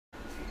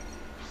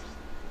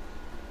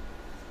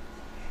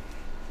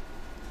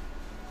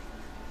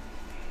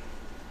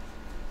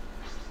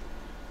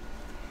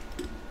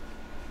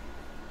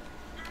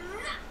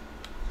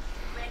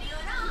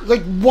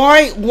Like,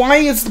 why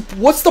is...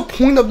 What's the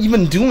point of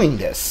even doing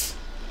this?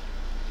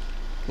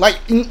 Like,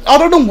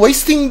 other than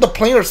wasting the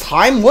player's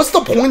time, what's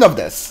the point of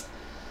this?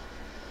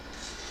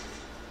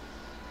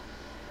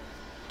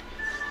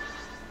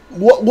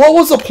 What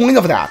was the point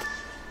of that?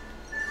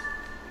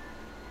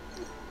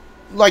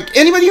 Like,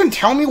 anybody can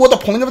tell me what the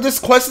point of this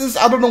quest is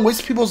other than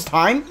waste people's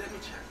time?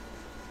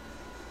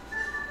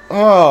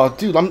 Oh,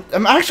 dude,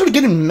 I'm actually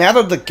getting mad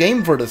at the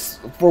game for this,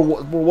 for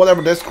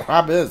whatever this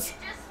crap is.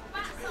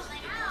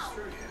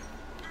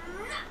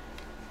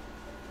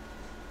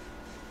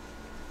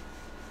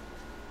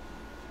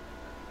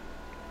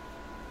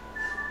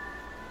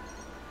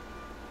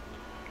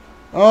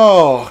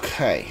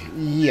 Okay,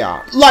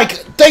 yeah.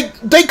 Like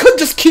they could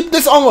just keep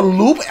this on a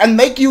loop and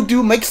make you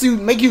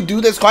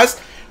do this quest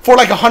for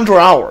like 100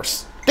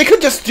 hours. They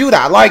could just do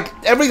that. Like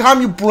every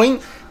time you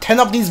bring 10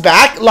 of these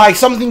back, like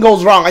something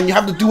goes wrong and you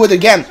have to do it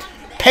again.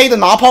 Pay the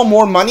Napalm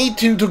more money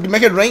to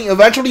make it rain.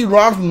 Eventually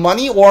run out of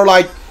money or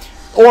like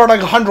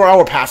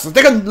 100-hour passes.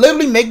 They can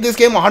literally make this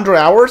game 100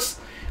 hours.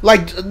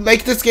 Like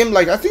make this game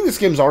like I think this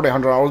game's already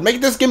 100 hours.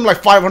 Make this game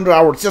like 500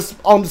 hours just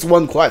on this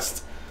one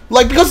quest.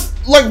 Like because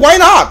like why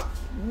not?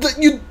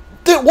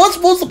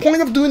 What's the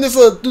point of doing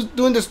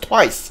this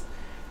twice?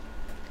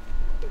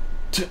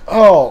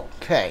 Oh,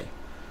 okay.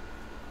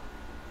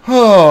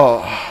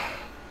 Oh,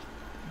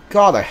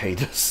 God, I hate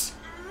this.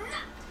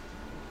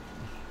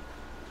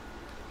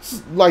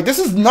 This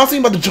is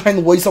nothing but a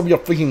giant waste of your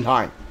freaking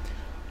time.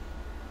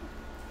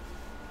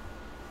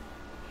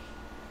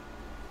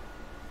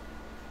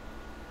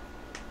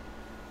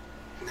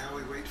 Now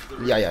we wait for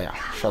the Yeah.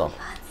 Shut up.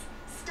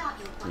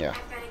 Yeah.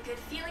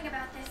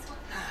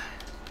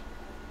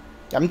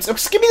 I'm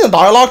skipping the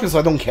dialogue because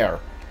I don't care.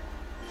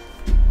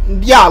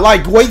 Yeah,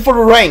 like, wait for the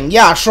rain.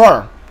 Yeah,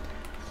 sure.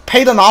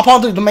 Pay the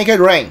Napalm to make it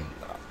rain.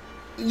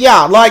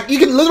 Yeah, like, you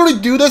can literally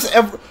do this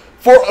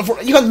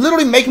you can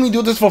literally make me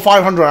do this for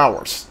 500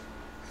 hours.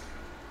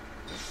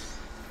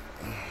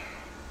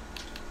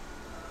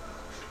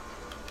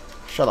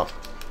 Shut up.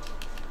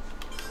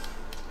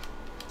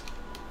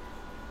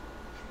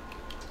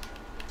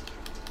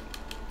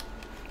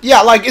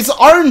 Yeah, like, it's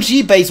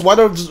RNG based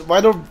whether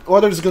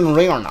it's gonna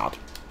rain or not.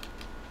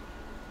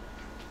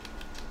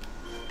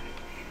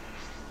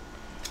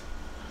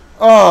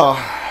 Oh.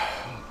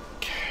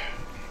 Okay.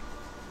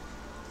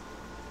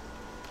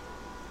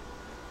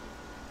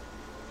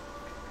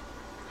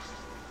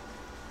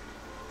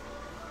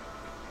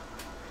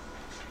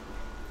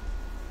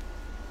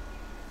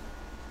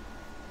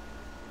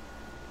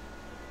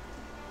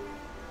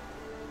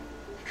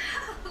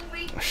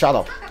 Shut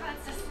up.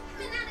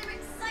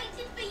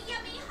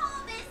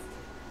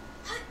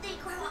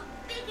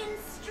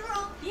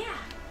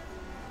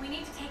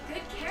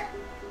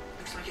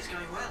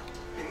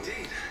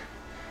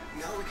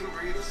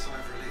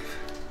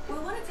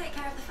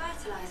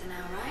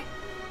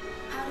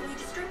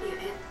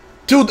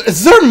 Dude,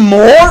 is there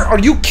more? Are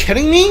you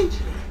kidding me?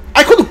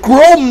 I could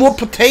grow more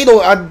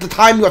potato at the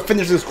time you have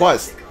finished this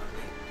quest.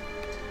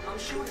 I'm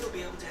sure you'll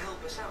be able to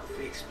help us out if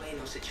we explain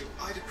our situation.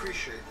 I'd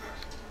appreciate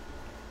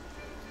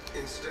that.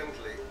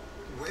 Incidentally,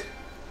 Whit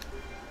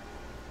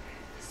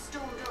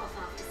stormed off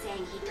after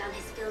saying he'd done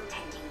his field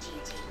tending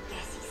duty.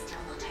 Guess he's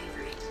still not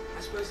over it.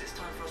 I suppose it's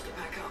time for us to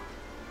pack up.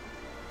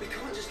 We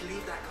can't just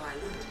leave that guy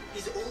alone.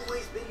 He's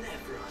always been there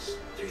for us.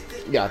 Through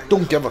thick. Yeah,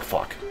 don't give a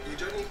fuck. You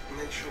don't need to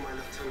make sure my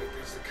lieutenant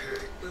gives the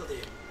code. Will do.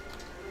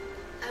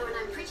 Oh, and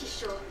I'm pretty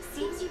sure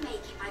seems you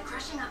make it by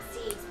crushing up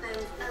Seed's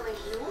bones. Oh, and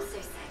he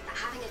also said that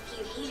having a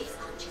few helix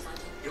punches on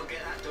you. You'll get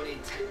that done in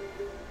 10.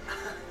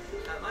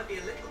 That might be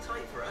a little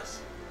tight for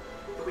us,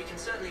 but we can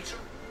certainly try.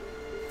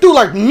 Dude,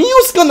 like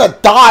Mew's gonna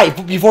die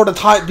before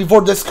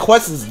this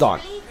quest is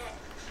done.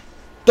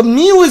 The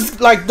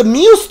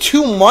Mew's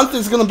 2 months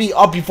is gonna be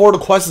up before the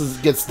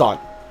quest gets done.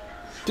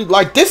 Dude,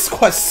 like this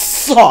quest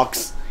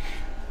sucks.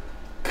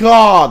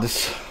 God,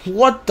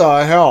 what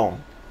the hell?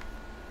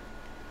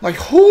 Like,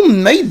 who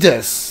made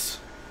this?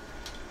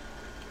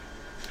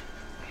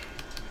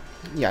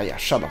 Yeah,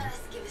 shut up.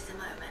 Give us a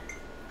moment.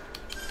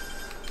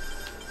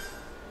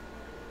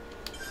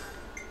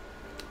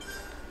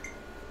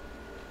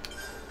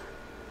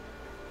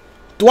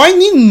 Do I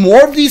need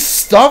more of these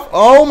stuff?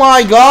 Oh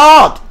my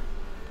god!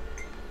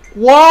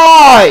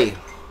 Why?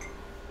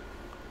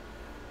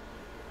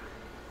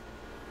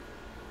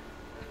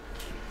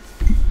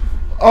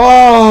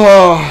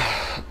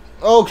 Oh,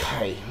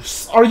 okay.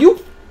 Are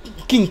you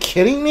fucking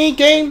kidding me,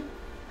 game?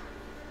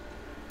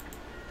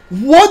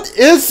 What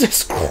is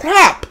this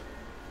crap?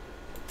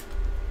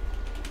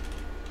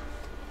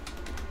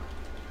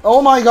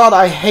 Oh my god,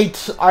 I hate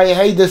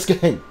this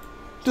game.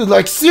 Dude,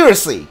 like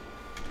seriously.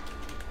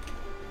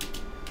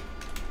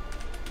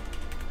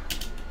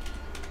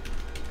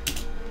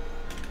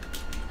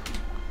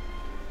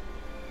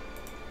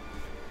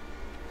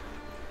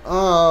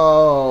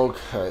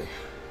 Okay.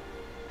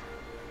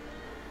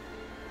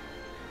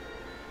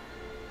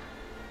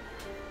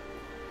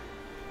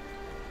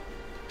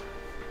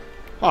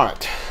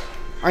 Alright.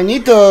 I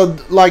need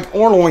the, like,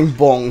 Orloin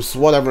bones,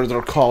 whatever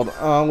they're called,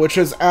 which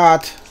is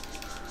at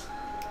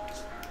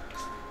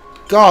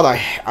God,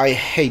 I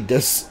hate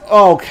this.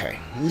 Okay,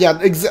 yeah,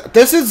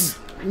 this is,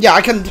 yeah,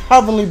 I can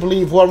definitely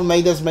believe whoever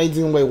made this made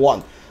Xenoblade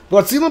 1.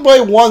 But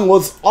Xenoblade 1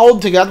 was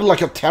altogether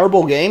like a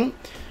terrible game.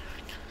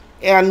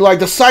 And like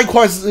the side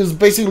quest is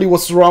basically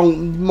what's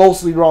wrong,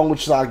 mostly wrong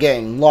with that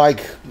game.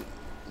 Like,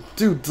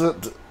 dude,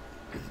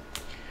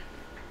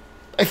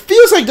 it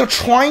feels like they're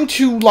trying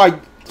to like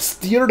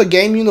steer the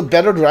game in a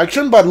better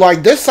direction, but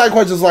like this side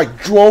quest is like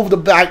drove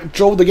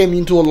the game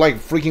into a like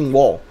freaking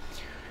wall.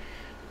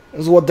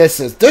 Is what this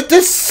is.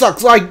 This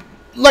sucks. Like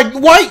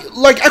why?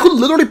 Like I could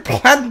literally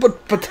plant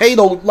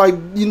potato like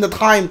in the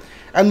time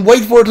and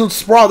wait for it to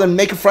sprout and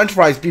make French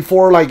fries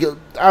before like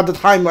at the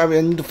time I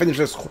need to finish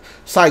this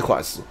side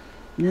quest.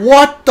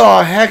 What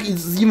the heck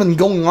is even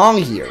going on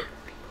here?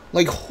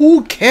 Like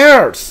who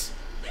cares?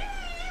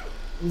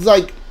 It's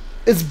like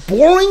it's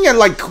boring and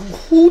like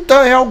who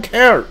the hell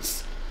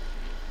cares?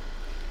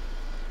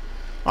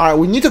 Alright,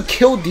 we need to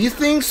kill these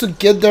things to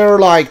get their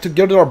like to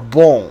get their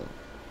bone.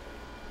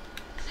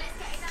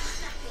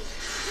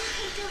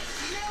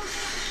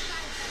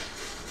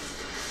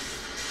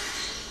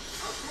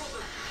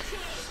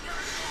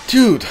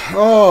 Dude,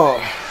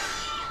 oh.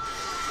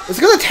 It's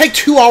gonna take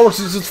 2 hours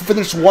to just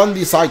finish one of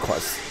these side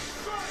quests.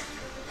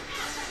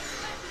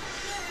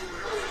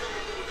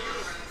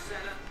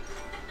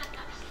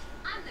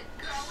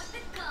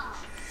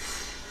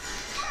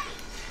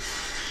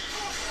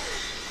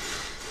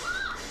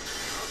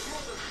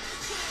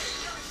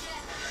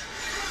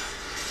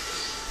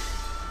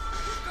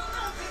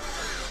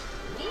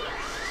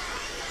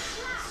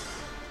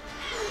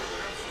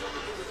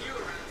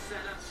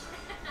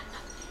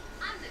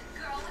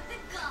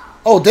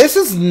 Oh, this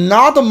is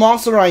not the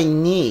monster I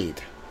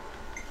need.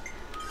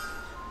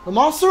 The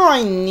monster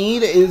I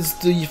need is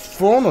the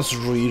Furnace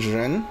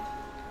region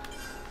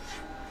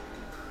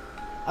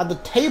at the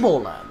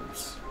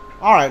Tablelands.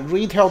 Alright,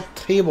 retail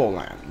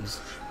Tablelands.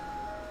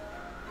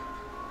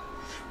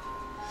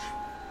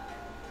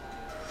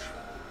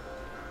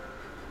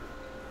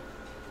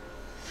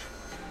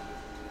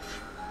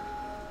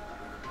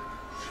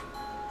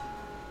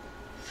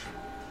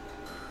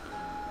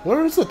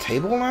 Where is the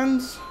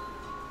Tablelands?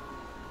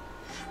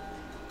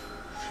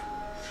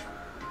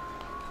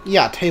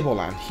 Yeah,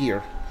 Tableland,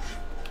 here.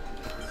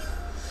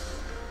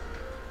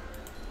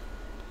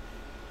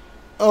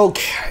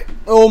 Okay.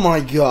 Oh my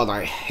god,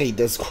 I hate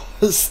this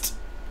quest.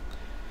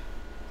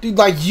 Dude,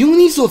 like,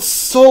 Eunie's was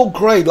so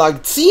great.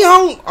 Like,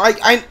 Xeon,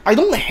 I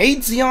don't hate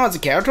Xeon as a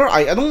character.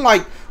 I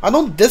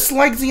don't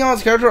dislike Xeon as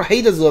a character.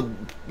 Hate is a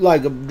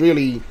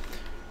really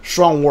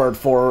strong word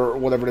for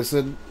whatever it is.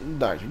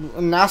 Like,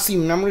 nasty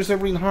memories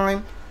every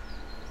time.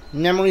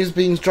 Memories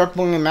being struck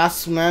by a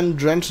masked man,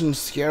 drenched in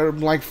scare,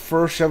 like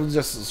first Chef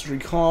Justice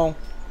recall.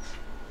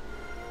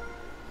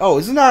 Oh,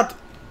 isn't that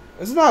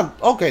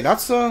okay?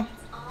 That's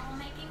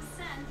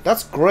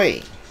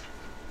great.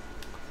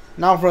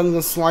 Now, friends,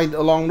 can slide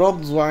along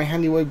ropes while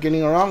handy way of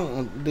getting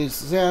around these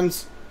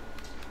sands.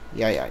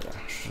 Yeah.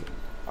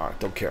 Alright,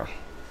 don't care.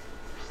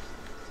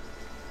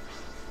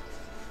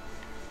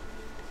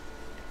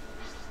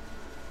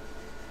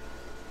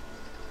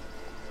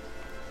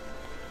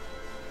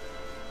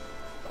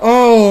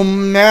 Oh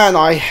man,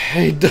 I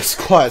hate this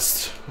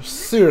quest.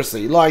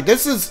 Seriously, like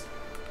this is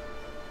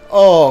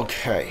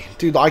okay,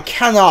 dude. I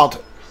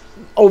cannot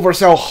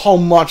oversell how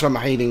much I'm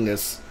hating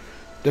this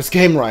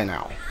game right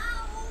now.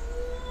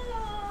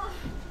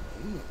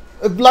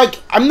 Like,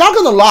 I'm not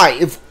gonna lie.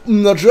 If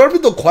majority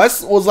of the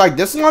quest was like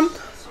this one,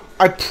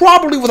 I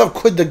probably would have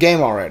quit the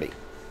game already.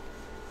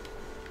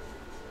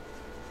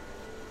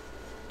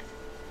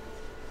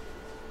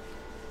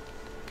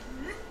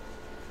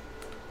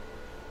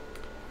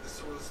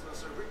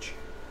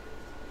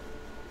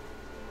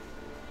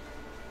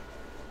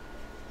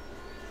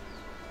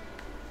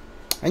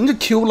 I need to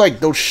kill like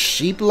those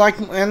sheep-like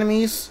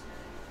enemies,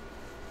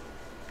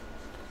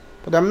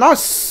 but I'm not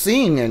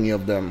seeing any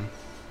of them.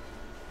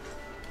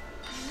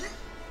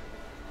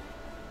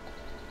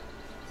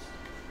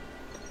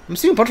 I'm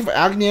seeing a bunch of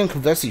Agni and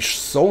Kavesi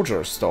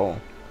soldiers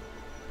though.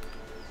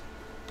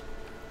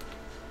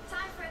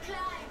 Time for a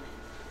climb.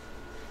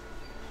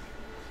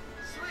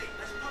 Sweet,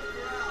 let's poke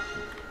around.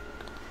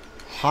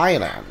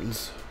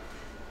 Highlands.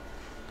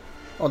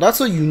 Oh,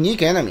 that's a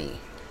unique enemy.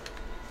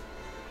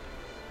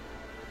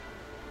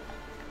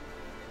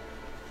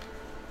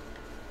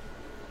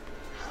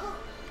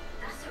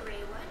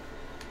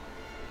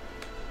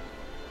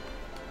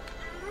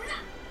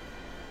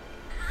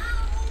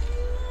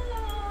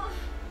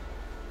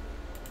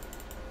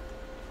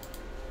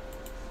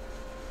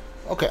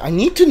 Okay, I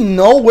need to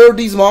know where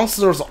these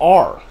monsters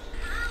are.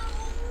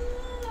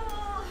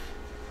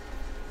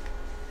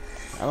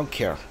 I don't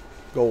care.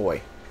 Go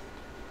away.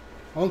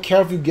 I don't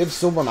care if you give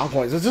silver non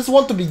coins. I just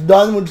want to be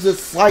done with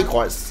this side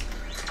quest.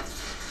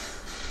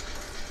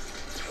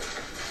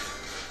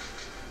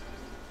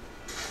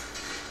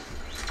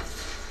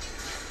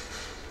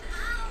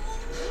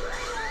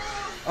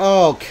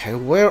 Okay,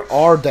 where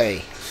are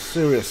they?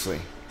 Seriously.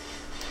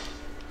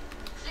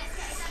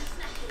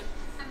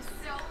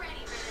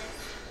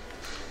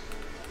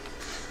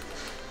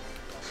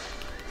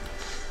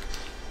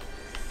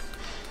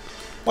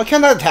 Why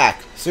can't I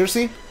attack?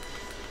 Seriously?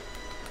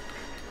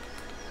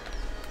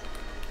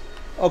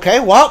 Okay,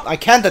 well, I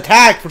can't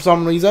attack for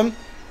some reason.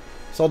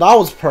 So that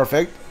was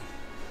perfect.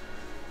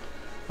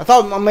 I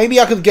thought maybe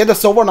I could get a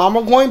silver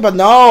normal coin, but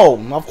no,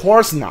 of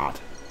course not.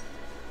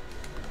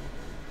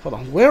 Hold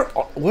on,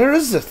 where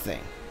is this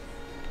thing?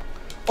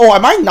 Oh,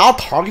 am I not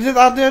targeted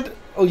at it?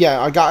 Oh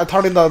yeah, I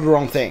targeted the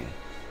wrong thing.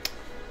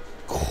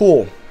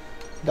 Cool.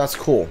 That's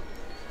cool.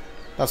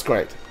 That's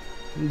great.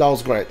 That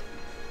was great.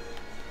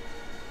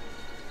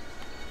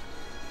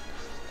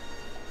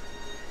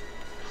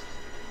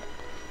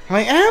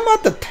 I am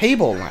at the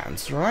table,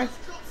 Lanz, right?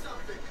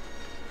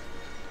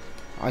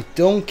 I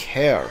don't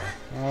care,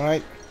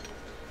 alright?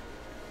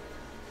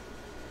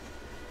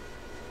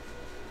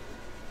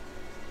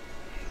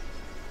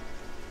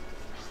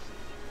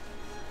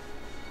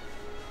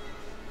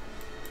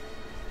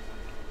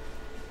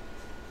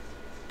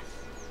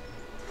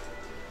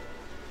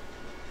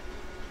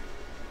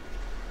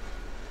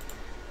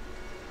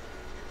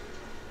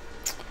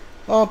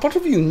 A bunch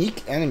of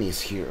unique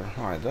enemies here.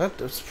 Alright,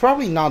 that's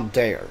probably not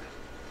there.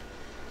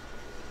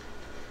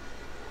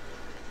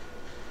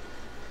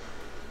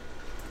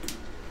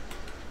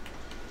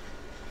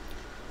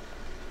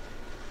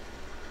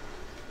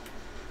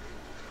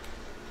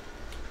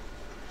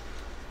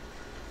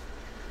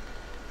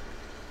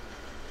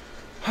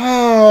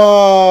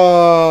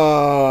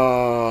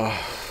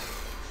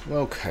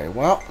 Okay,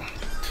 well,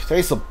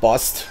 today's a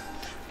bust.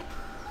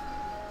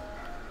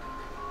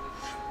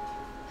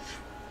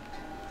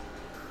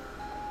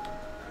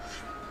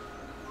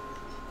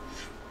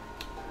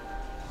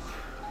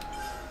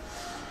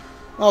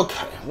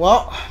 Okay,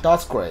 well,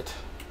 that's great.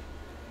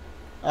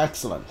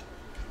 Excellent.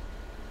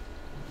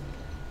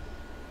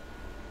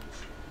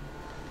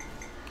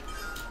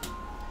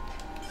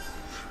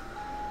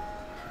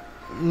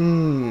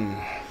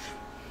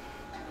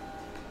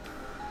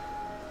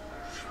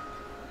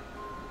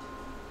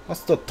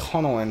 That's the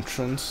tunnel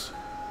entrance.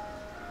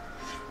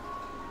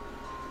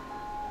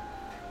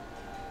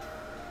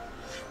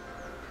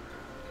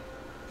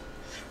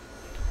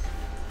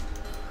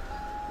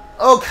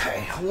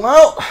 Okay,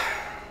 well...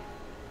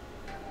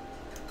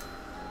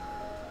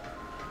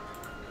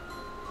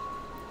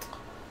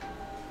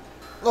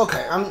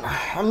 Okay,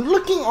 I'm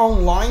looking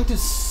online to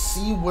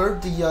see where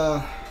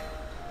the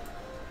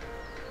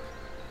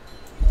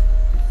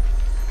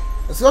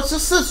it's got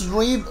just this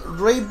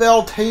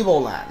Raybell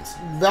Tablelands.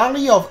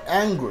 Valley of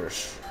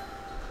Anguish.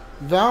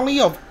 Valley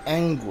of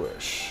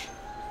Anguish.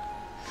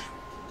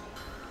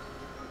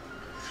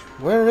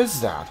 Where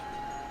is that?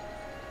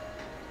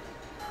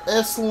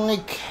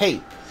 Interlink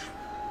Cape.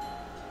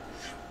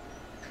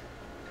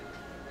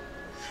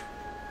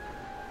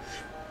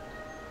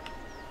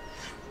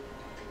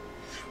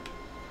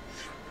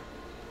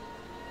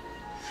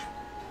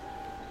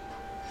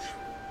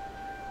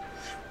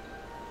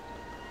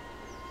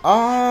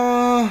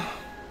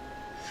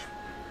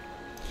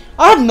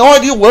 I have no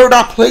idea where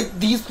that place,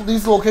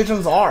 these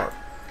locations are.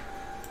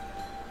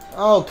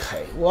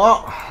 Okay,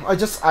 well,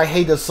 I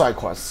hate this side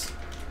quest.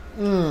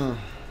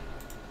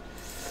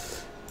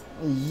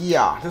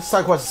 Yeah, this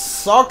side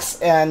quest sucks,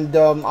 and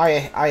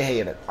I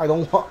hate it. I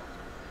don't want.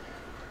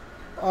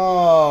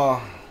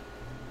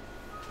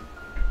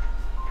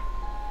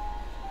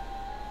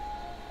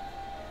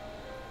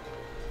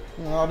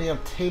 Now you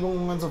have table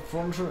lines of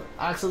furniture,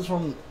 access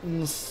from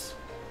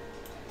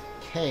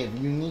cave,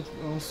 unique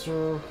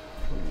monster.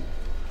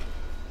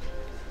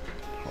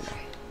 Hold on.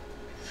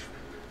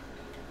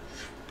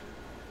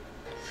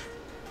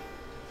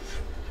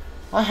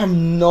 I have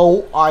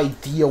no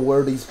idea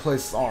where these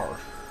places are.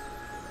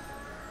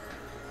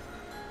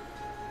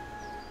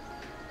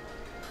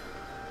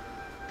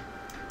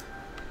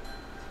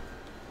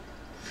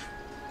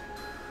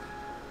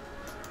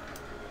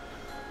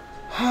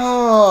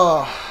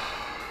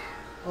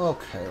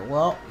 Okay,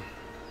 well.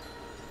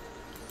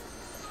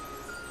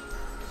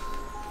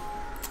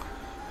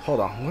 Hold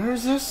on, where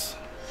is this?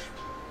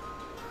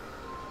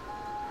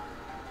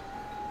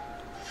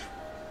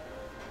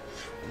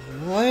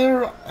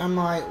 Where am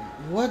I?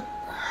 What?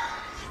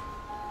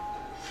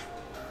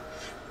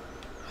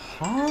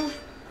 Huh?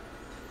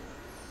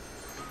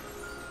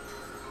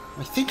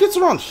 I think it's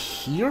around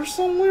here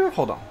somewhere?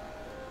 Hold on.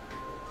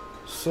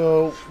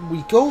 So,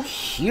 we go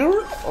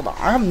here? Hold on,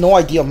 I have no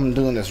idea if I'm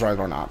doing this right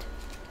or not.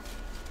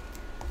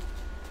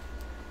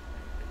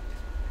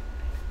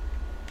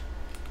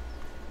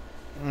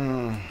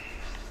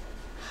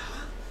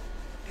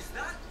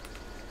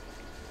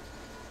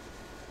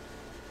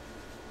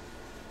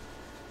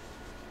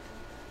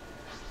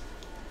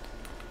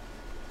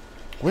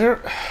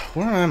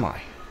 Where am I?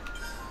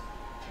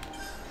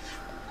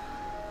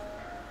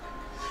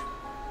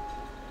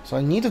 So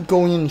I need to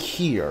go in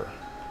here.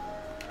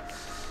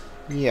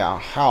 Yeah,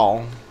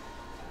 how?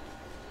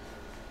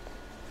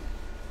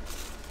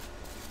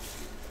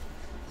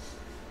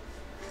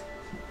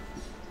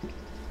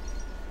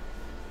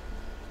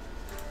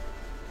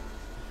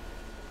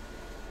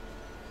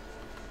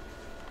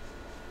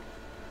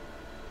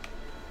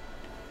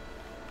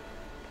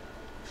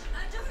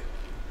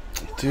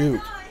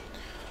 Dude.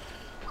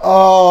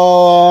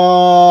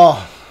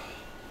 Oh,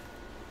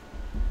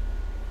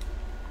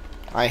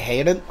 I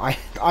hate it. I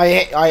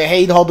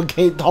hate how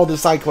the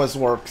side quest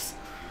works.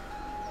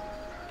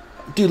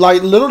 Dude,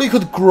 like literally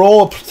could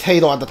grow a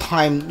potato at the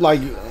time,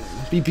 like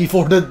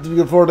before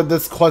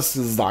this quest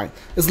is done.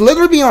 It's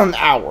literally been an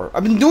hour.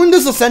 I've been doing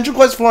this essential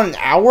quest for an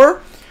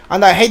hour,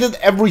 and I hated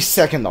every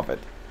second of it.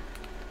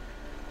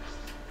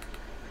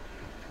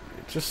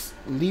 Just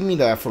leave me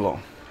the F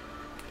alone.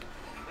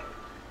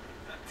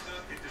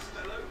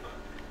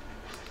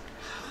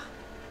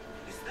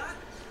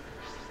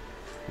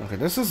 Okay,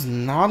 this is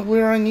not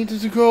where I needed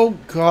to go.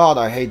 God,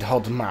 I hate how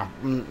the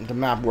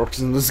map works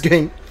in this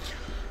game.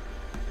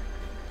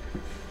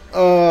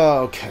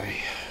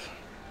 Okay.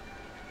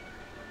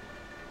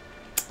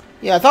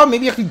 Yeah, I thought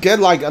maybe I could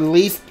get like at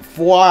least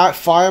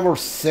 5 or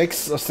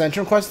 6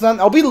 ascension quests done.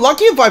 I'll be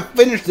lucky if I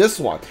finish this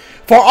one.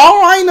 For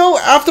all I know,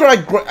 after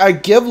I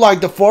give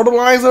like the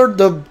fertilizer,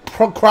 the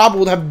crop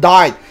would have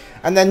died,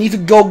 and I need to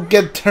go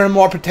get 10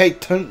 more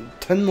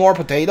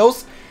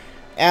potatoes.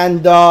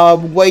 And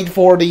wait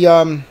for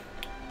the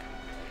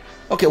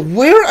okay,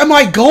 where am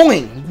I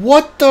going?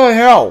 What the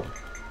hell?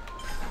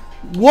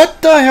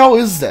 What the hell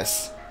is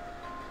this?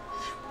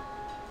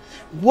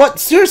 What,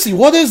 seriously,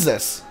 what is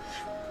this?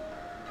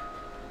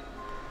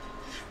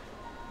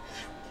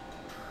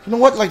 You know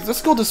what, like,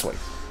 let's go this way.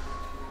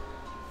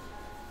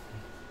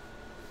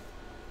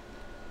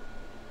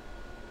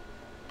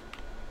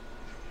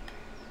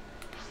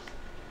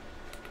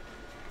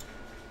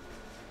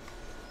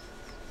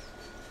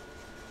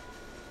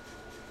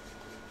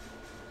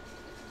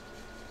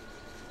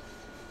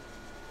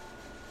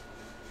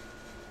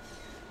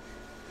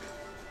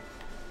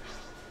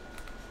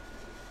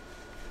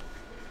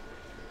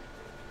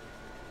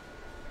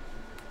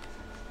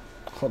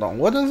 Hold on,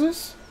 what is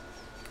this?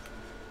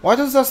 Why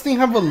does this thing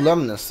have a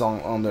Lemnis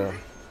on there?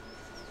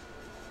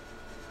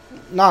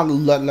 Not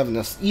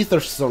Lemnis, ether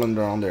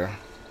cylinder on there.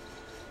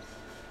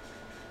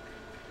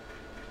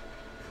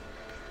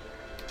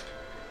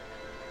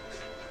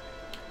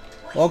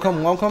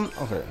 Welcome, welcome.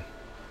 Okay.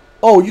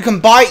 Oh, you can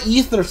buy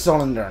ether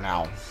cylinder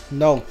now.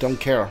 No, don't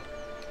care.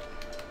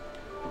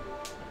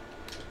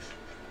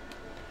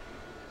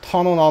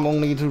 Tunnel not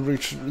only to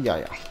reach.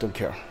 Yeah, don't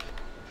care.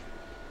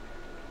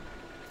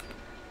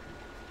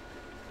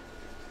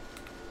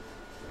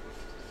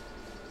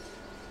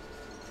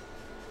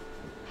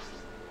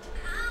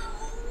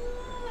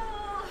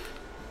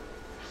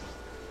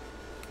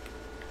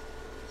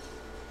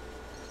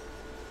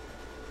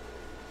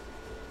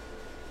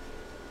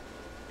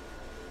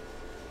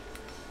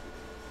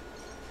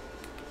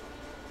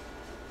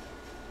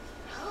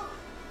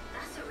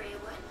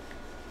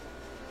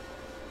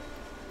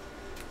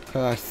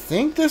 I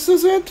think this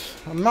is it?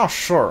 I'm not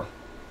sure.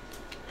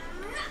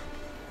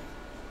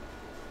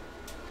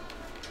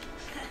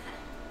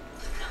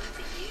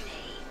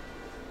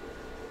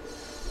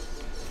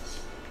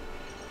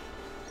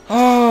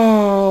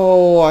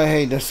 Oh, I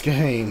hate this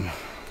game.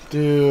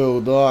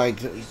 Dude, like...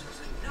 The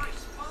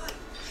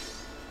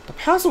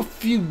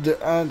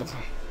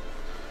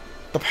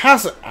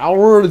past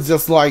hour is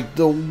just like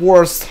the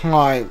worst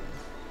time.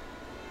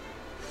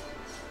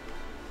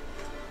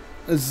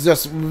 It's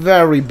just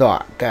very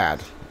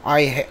bad.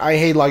 I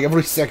hate like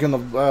every second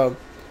of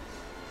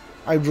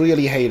I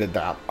really hated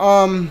that.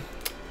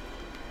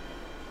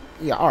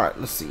 Yeah, alright,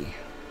 let's see.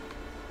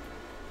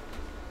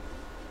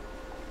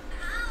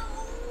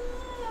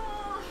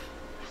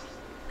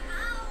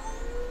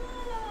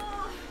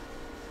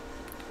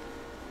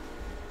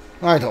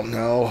 I don't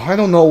know. I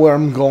don't know where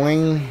I'm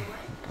going.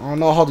 I don't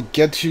know how to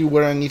get to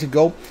where I need to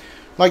go.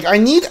 Like I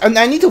need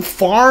to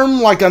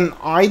farm like an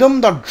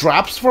item that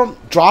drops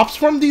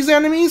from these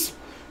enemies.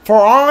 For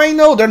all I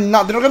know, they're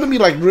gonna be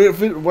like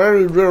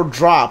very rare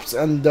drops,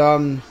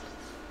 and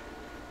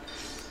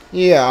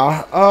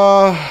yeah,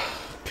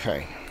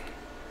 okay.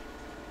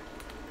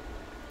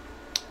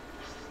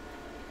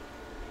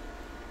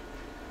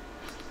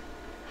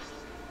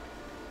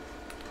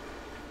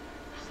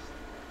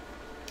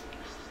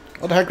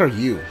 What the heck are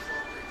you?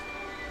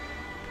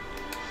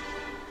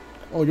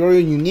 Oh, you're a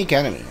unique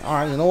enemy.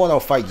 Alright, you know what?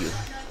 I'll fight you.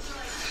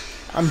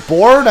 I'm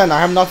bored and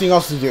I have nothing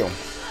else to do.